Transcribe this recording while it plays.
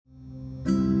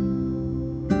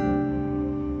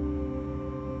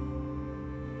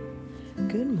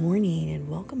Good morning and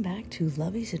welcome back to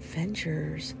Lovey's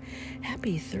Adventures.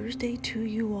 Happy Thursday to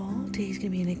you all. Today's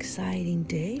going to be an exciting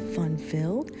day,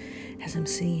 fun-filled, as I'm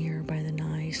sitting here by the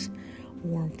nice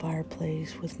warm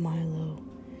fireplace with Milo.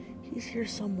 He's here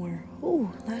somewhere. Oh,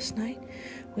 last night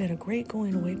we had a great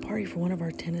going away party for one of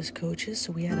our tennis coaches,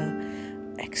 so we had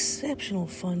an exceptional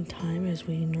fun time as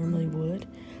we normally would.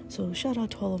 So shout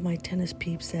out to all of my tennis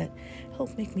peeps that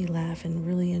helped make me laugh and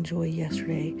really enjoy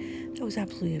yesterday. That was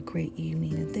absolutely a great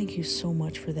evening, and thank you so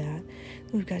much for that.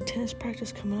 We've got tennis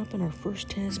practice coming up in our first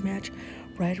tennis match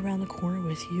right around the corner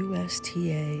with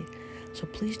USTA. So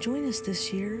please join us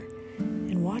this year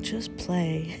and watch us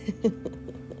play.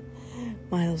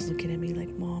 Milo's looking at me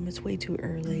like, Mom, it's way too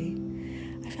early.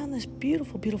 I found this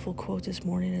beautiful, beautiful quote this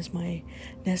morning as my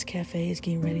Nescafe is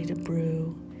getting ready to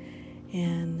brew.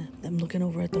 And I'm looking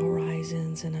over at the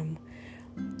horizons, and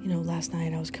last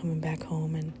night I was coming back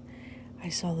home and I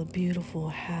saw the beautiful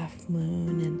half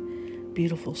moon and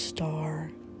beautiful star.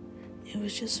 It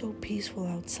was just so peaceful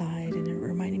outside, and it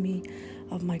reminded me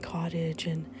of my cottage.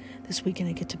 And this weekend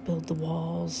I get to build the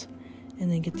walls and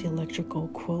then get the electrical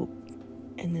quote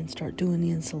and then start doing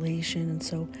the insulation. And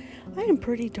so I am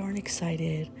pretty darn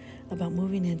excited about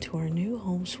moving into our new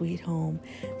home sweet home.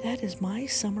 That is my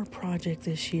summer project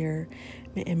this year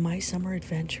and my summer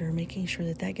adventure, making sure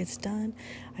that gets done.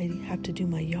 I have to do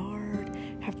my yard,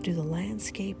 have to do the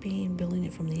landscaping, building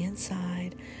it from the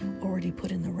inside, already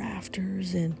put in the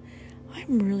rafters, and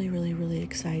I'm really, really, really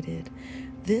excited.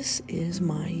 This is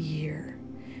my year,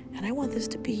 and I want this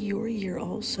to be your year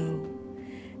also.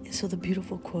 And so the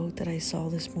beautiful quote that I saw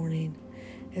this morning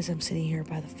as I'm sitting here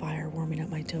by the fire warming up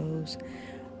my toes,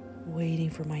 waiting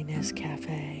for my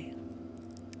Nescafe.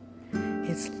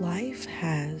 It's life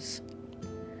has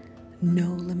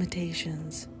no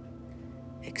limitations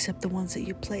except the ones that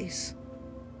you place.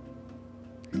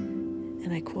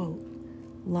 And I quote,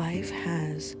 life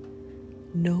has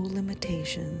no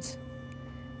limitations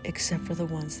except for the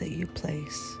ones that you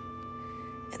place.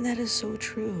 And that is so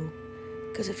true,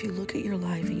 because if you look at your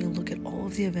life and you look at all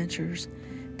of the adventures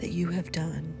that you have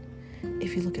done,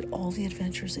 if you look at all the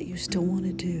adventures that you still want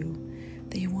to do,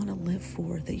 that you want to live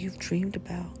for, that you've dreamed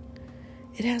about,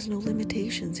 it has no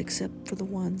limitations except for the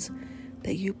ones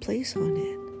that you place on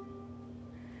it.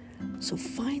 So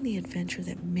find the adventure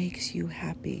that makes you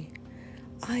happy.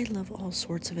 I love all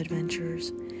sorts of adventures,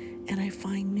 and I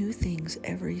find new things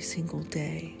every single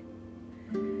day.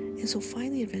 And so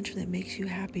find the adventure that makes you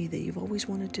happy, that you've always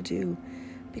wanted to do,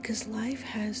 because life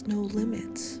has no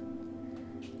limits.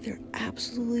 There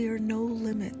absolutely are no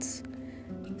limits.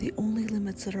 The only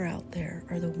limits that are out there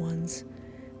are the ones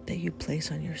that you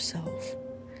place on yourself.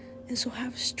 And so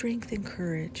have strength and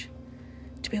courage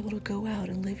to be able to go out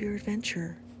and live your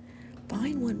adventure.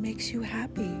 Find what makes you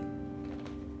happy.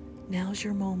 Now's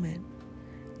your moment.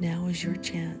 Now is your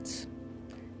chance.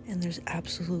 And there's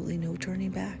absolutely no turning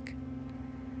back.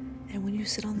 And when you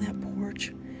sit on that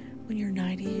porch, when you're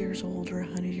 90 years old or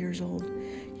 100 years old,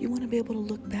 you want to be able to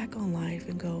look back on life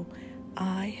and go,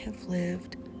 I have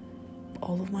lived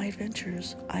all of my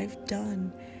adventures. I've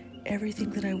done everything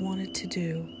that I wanted to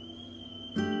do.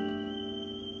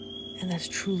 And that's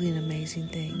truly an amazing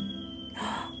thing.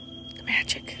 The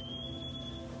magic.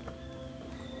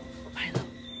 Milo,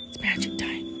 it's magic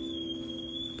time.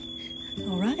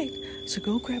 All right, so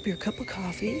go grab your cup of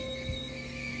coffee.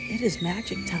 It is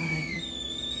magic time.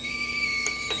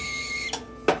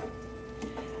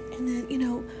 And then,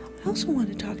 I also want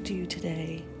to talk to you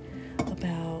today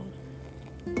about,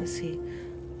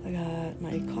 I got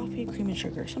my coffee, cream, and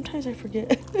sugar. Sometimes I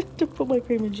forget to put my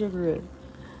cream and sugar in.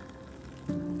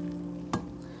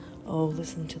 Oh,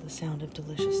 listen to the sound of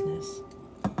deliciousness.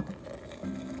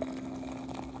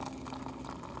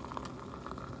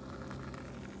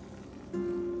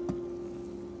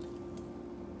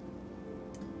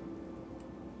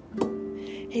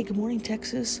 Hey, good morning,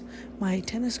 Texas. My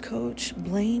tennis coach,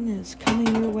 Blaine, is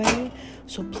coming your way,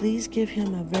 so please give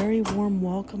him a very warm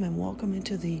welcome and welcome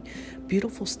into the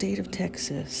beautiful state of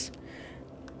Texas.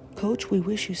 Coach, we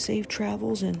wish you safe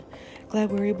travels and glad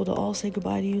we were able to all say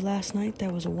goodbye to you last night.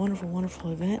 That was a wonderful,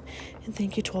 wonderful event, and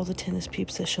thank you to all the tennis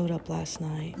peeps that showed up last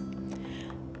night.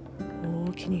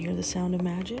 Oh, can you hear the sound of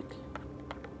magic?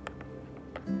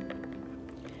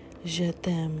 Je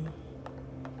t'aime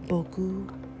beaucoup.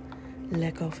 Le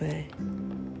café.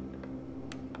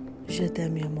 Je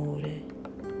t'aime, mi amore.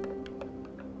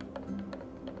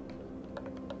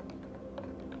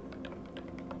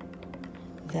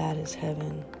 That is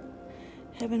heaven.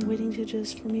 heaven waiting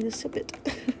for me to sip it.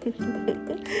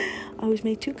 I always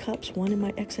make 2 cups, one in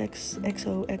my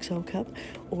XXXOXO cup,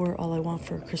 or all I want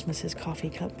for Christmas is coffee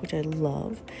cup, which I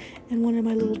love, and one in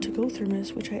my little to-go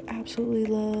thermos, which I absolutely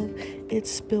love.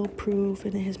 It's spill-proof,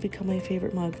 and it has become my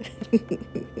favorite mug.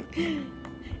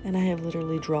 And I have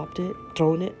literally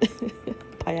thrown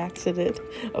it by accident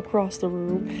across the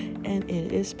room, and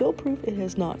it is spill-proof. It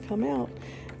has not come out,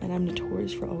 and I'm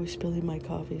notorious for always spilling my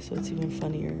coffee, so it's even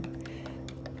funnier.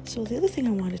 So the other thing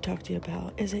I wanted to talk to you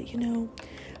about is that,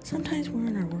 sometimes we're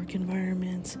in our work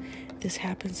environments. This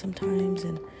happens sometimes,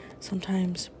 and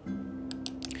sometimes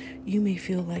you may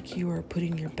feel like you are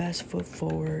putting your best foot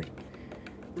forward,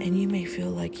 and you may feel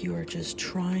like you are just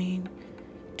trying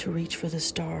to reach for the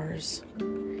stars,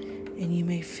 and you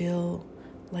may feel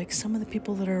like some of the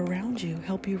people that are around you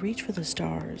help you reach for the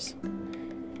stars.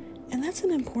 And that's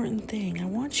an important thing. I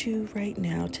want you right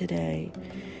now, today,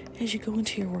 as you go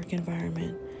into your work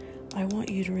environment, I want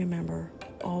you to remember,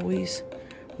 always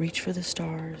reach for the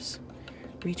stars,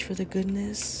 reach for the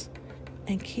goodness,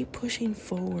 and keep pushing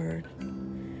forward.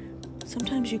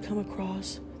 Sometimes you come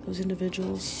across those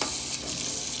individuals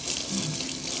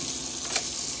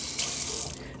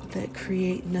that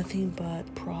create nothing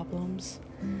but problems,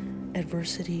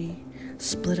 adversity,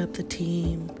 split up the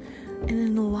team, and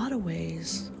in a lot of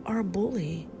ways are a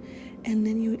bully. And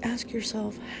then you ask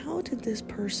yourself, how did this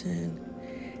person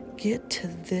get to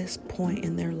this point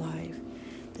in their life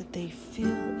that they feel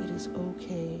it is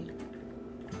okay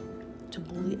to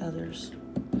bully others?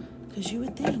 Because you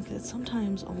would think that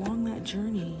sometimes along that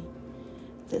journey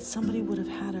that somebody would have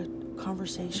had a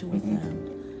conversation with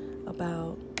them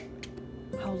about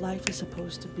how life is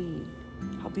supposed to be,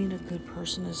 how being a good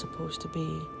person is supposed to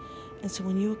be. And so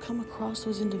when you come across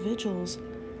those individuals,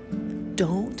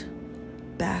 don't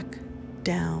back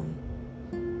down.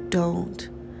 Don't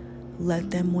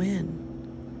let them win.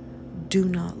 Do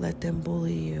not let them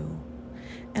bully you.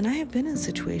 And I have been in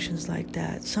situations like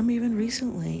that, some even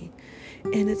recently.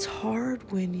 And it's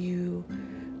hard when you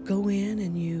go in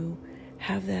and you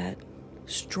have that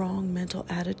strong mental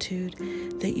attitude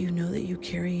that you know that you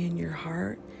carry in your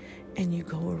heart, and you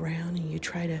go around and you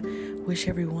try to wish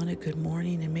everyone a good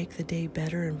morning and make the day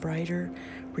better and brighter,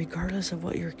 regardless of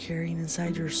what you're carrying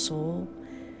inside your soul.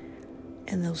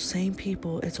 And those same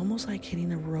people, it's almost like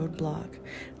hitting a roadblock,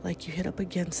 like you hit up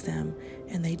against them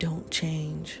and they don't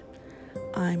change.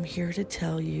 I'm here to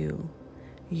tell you,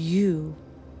 you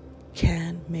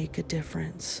can make a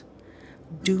difference.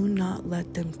 Do not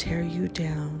let them tear you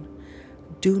down.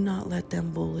 Do not let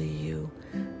them bully you.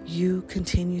 You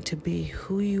continue to be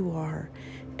who you are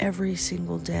every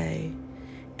single day.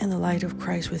 And the light of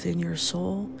Christ within your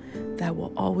soul, that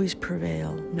will always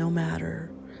prevail, no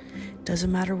matter.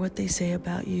 Doesn't matter what they say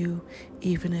about you,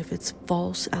 even if it's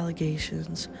false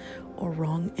allegations or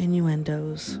wrong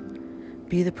innuendos.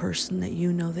 Be the person that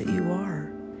you know that you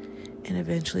are, and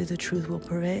eventually the truth will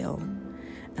prevail.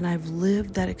 And I've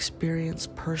lived that experience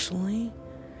personally.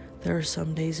 There are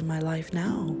some days in my life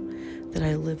now that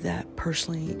I live that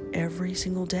personally every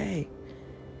single day.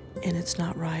 And it's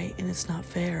not right and it's not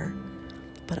fair.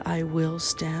 But I will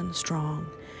stand strong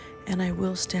and I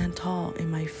will stand tall in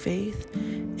my faith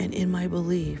and in my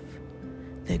belief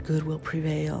that good will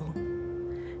prevail.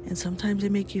 And sometimes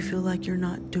it makes you feel like you're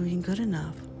not doing good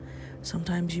enough.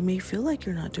 Sometimes you may feel like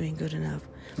you're not doing good enough,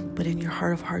 but in your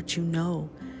heart of hearts you know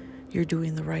you're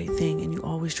doing the right thing, and you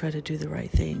always try to do the right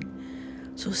thing.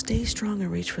 So stay strong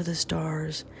and reach for the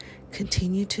stars.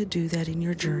 Continue to do that in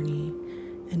your journey,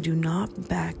 and do not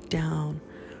back down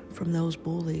from those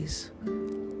bullies,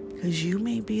 because you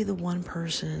may be the one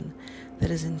person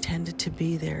that is intended to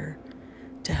be there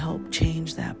to help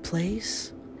change that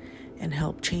place and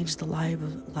help change the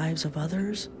lives of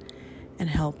others and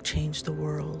help change the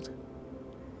world.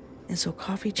 And so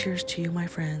coffee cheers to you, my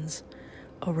friends,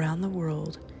 around the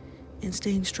world, in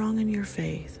staying strong in your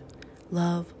faith,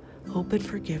 love, hope, and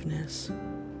forgiveness.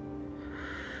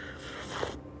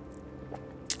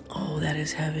 Oh, that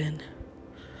is heaven.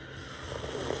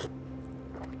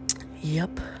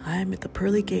 Yep, I am at the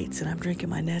pearly gates and I'm drinking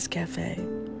my Nescafe.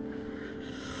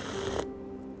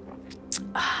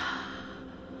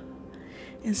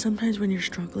 And sometimes when you're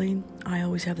struggling, I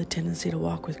always have the tendency to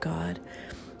walk with God.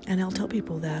 And I'll tell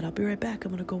people that. I'll be right back.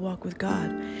 I'm going to go walk with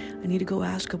God. I need to go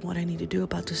ask him what I need to do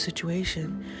about the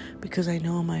situation, because I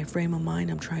know in my frame of mind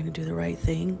I'm trying to do the right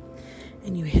thing.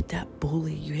 And you hit that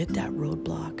bully. You hit that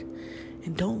roadblock.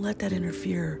 And don't let that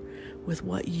interfere with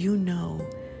what you know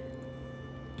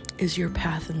is your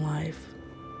path in life.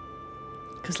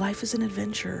 Because life is an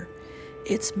adventure.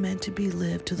 It's meant to be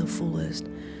lived to the fullest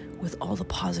with all the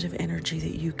positive energy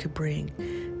that you could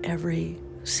bring every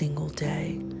single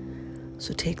day.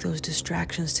 So take those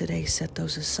distractions today, set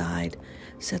those aside,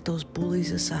 set those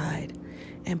bullies aside,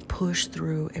 and push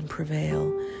through and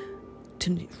prevail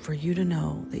for you to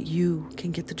know that you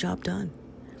can get the job done.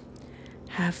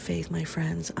 Have faith, my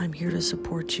friends. I'm here to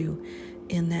support you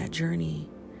in that journey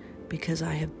because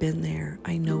I have been there.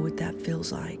 I know what that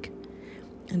feels like.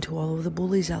 And to all of the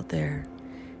bullies out there,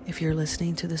 if you're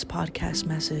listening to this podcast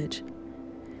message,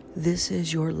 this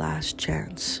is your last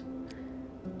chance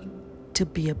to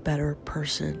be a better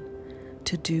person,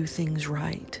 to do things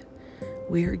right.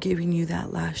 We are giving you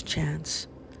that last chance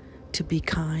to be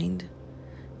kind,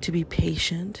 to be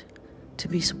patient, to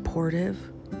be supportive.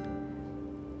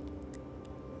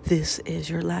 This is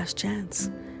your last chance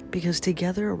because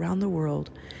together around the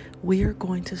world, we are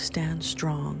going to stand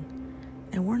strong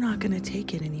and we're not going to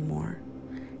take it anymore.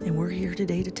 And we're here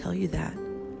today to tell you that.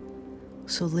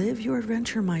 So live your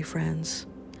adventure, my friends,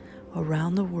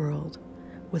 around the world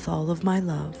with all of my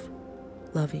love.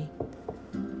 Lovey.